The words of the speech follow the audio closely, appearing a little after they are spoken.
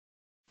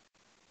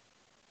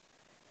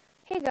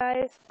Hey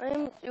guys,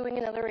 I'm doing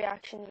another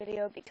reaction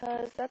video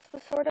because that's the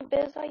sort of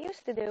biz I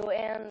used to do,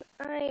 and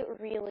I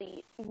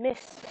really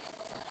miss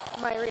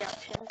my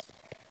reactions.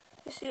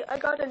 You see, I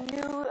got a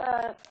new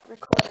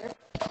recorder,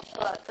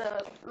 but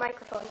the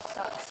microphone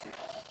sucks,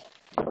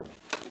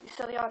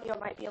 so the audio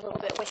might be a little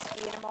bit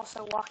wispy, and I'm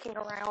also walking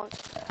around.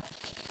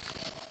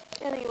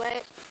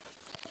 Anyway,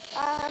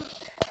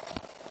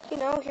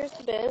 here's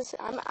the biz.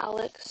 I'm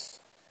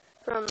Alex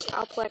from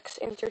Alplex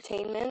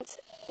Entertainment,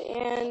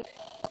 and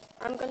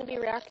I'm going to be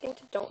reacting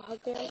to Don't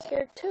Hug Me, I'm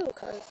Scared too,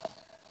 because,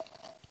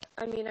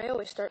 I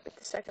always start with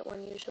the second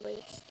one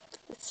usually.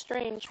 It's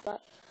strange,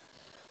 but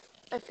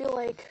I feel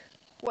like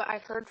what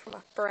I've heard from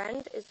a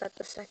friend is that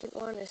the second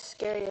one is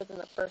scarier than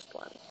the first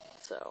one,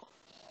 so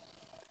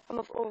I'm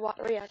going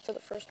to react to the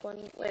first one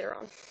later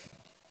on.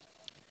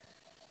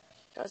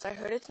 Because I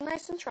heard it's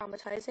nice and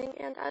traumatizing,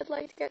 and I'd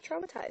like to get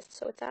traumatized.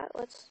 So with that,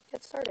 let's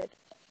get started.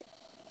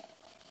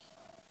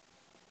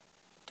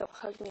 Don't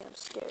hug me, I'm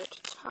scared.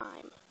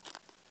 Time.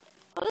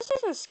 Oh, this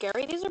isn't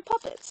scary, these are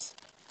puppets.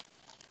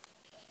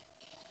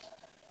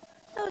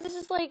 No, this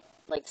is like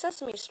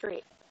Sesame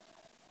Street.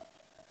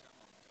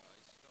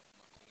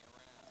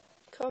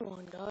 Come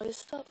on, guys,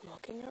 stop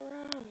mucking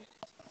around.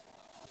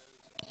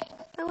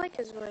 I like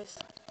his voice.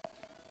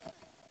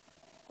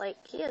 Like,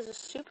 he has a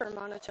super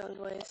monotone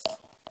voice.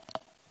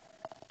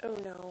 Oh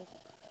no.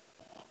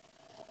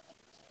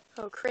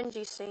 Oh,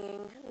 cringy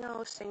singing.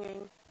 No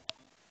singing.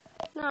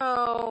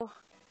 No.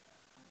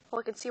 Well,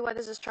 I can see why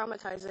this is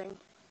traumatizing.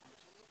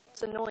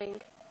 It's annoying.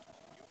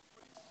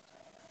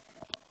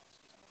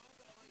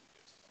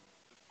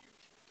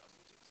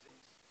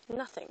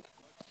 Nothing.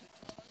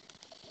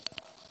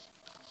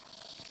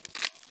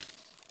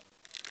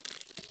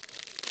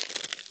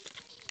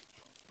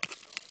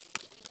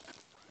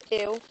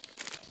 Ew. What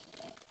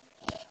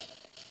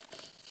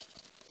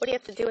do you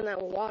have to do in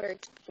that water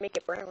to make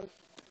it brown?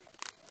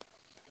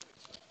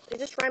 They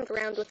just rhymed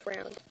round with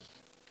round.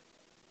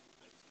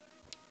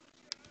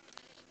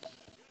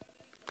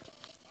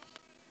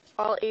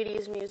 All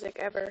 80s music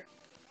ever.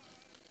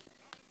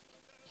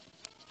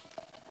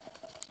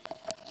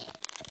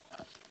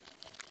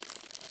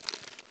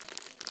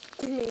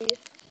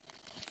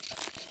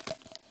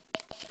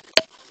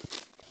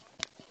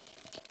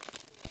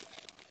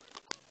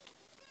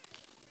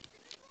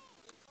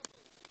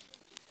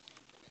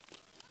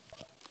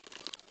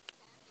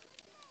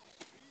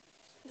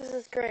 This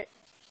is great.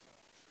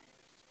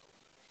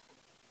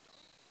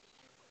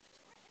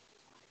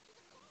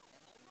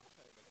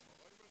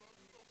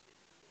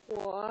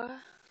 What?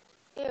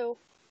 Ew.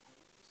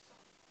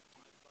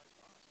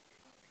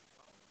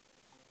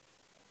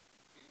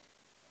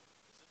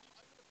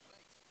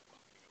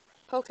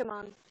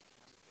 Pokemon.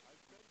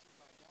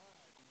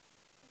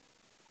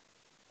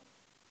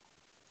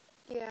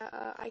 Yeah,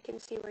 I can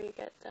see where you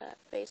get that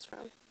face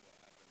from.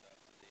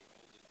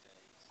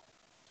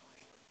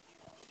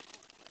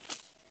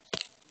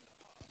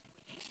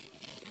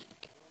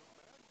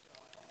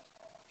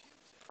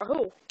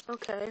 Oh,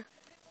 okay.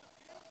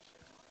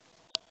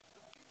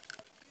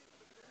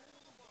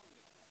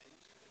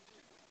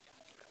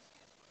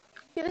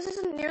 Yeah, this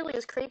isn't nearly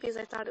as creepy as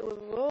I thought it would.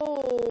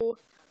 Whoa.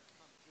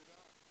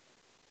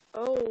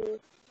 Oh.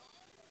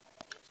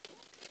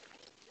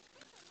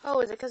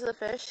 Oh, is it because of the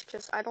fish?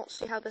 Because I don't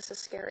see how this is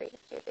scary.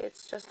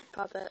 It's just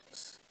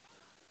puppets.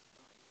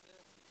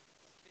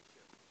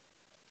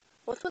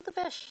 What's with the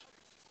fish?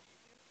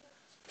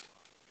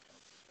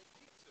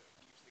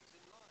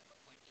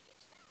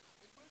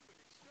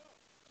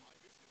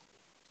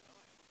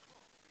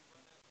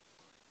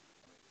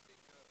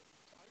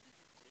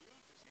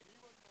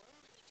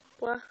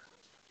 What?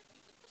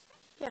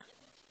 Yeah.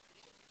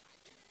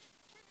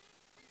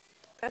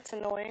 That's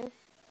annoying.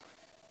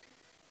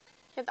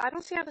 Yeah, I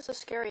don't see how this is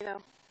scary,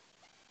 though.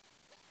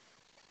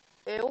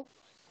 Ew.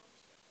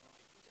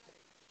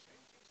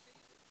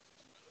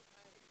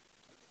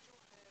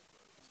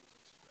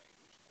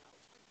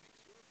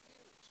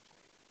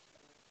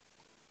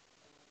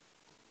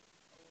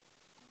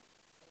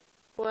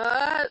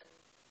 What?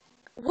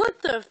 What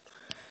the?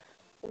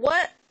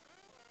 What?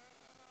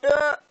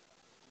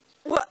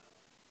 What?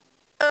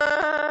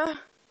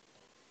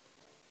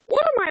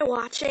 What am I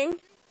watching?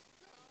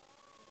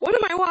 What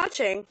am I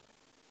watching?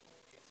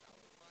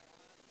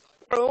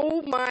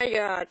 Oh my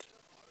god.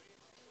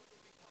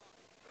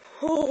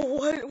 Oh,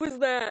 what was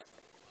that?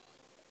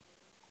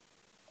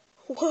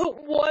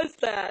 What was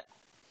that?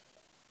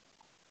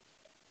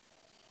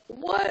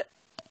 What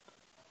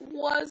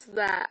was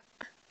that?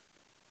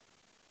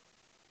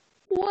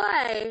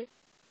 Why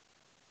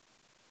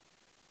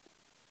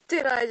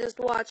did I just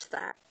watch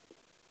that?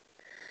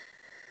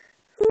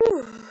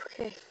 Whew,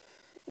 okay.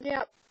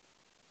 Yep.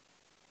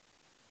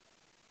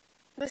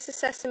 This is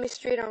Sesame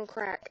Street on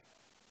crack.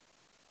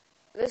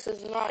 This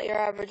is not your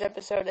average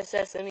episode of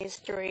Sesame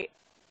Street.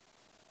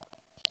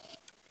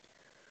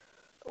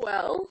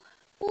 Well,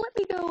 let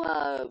me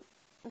go,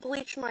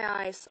 bleach my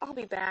eyes. I'll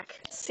be back.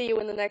 See you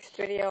in the next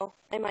video.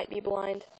 I might be blind.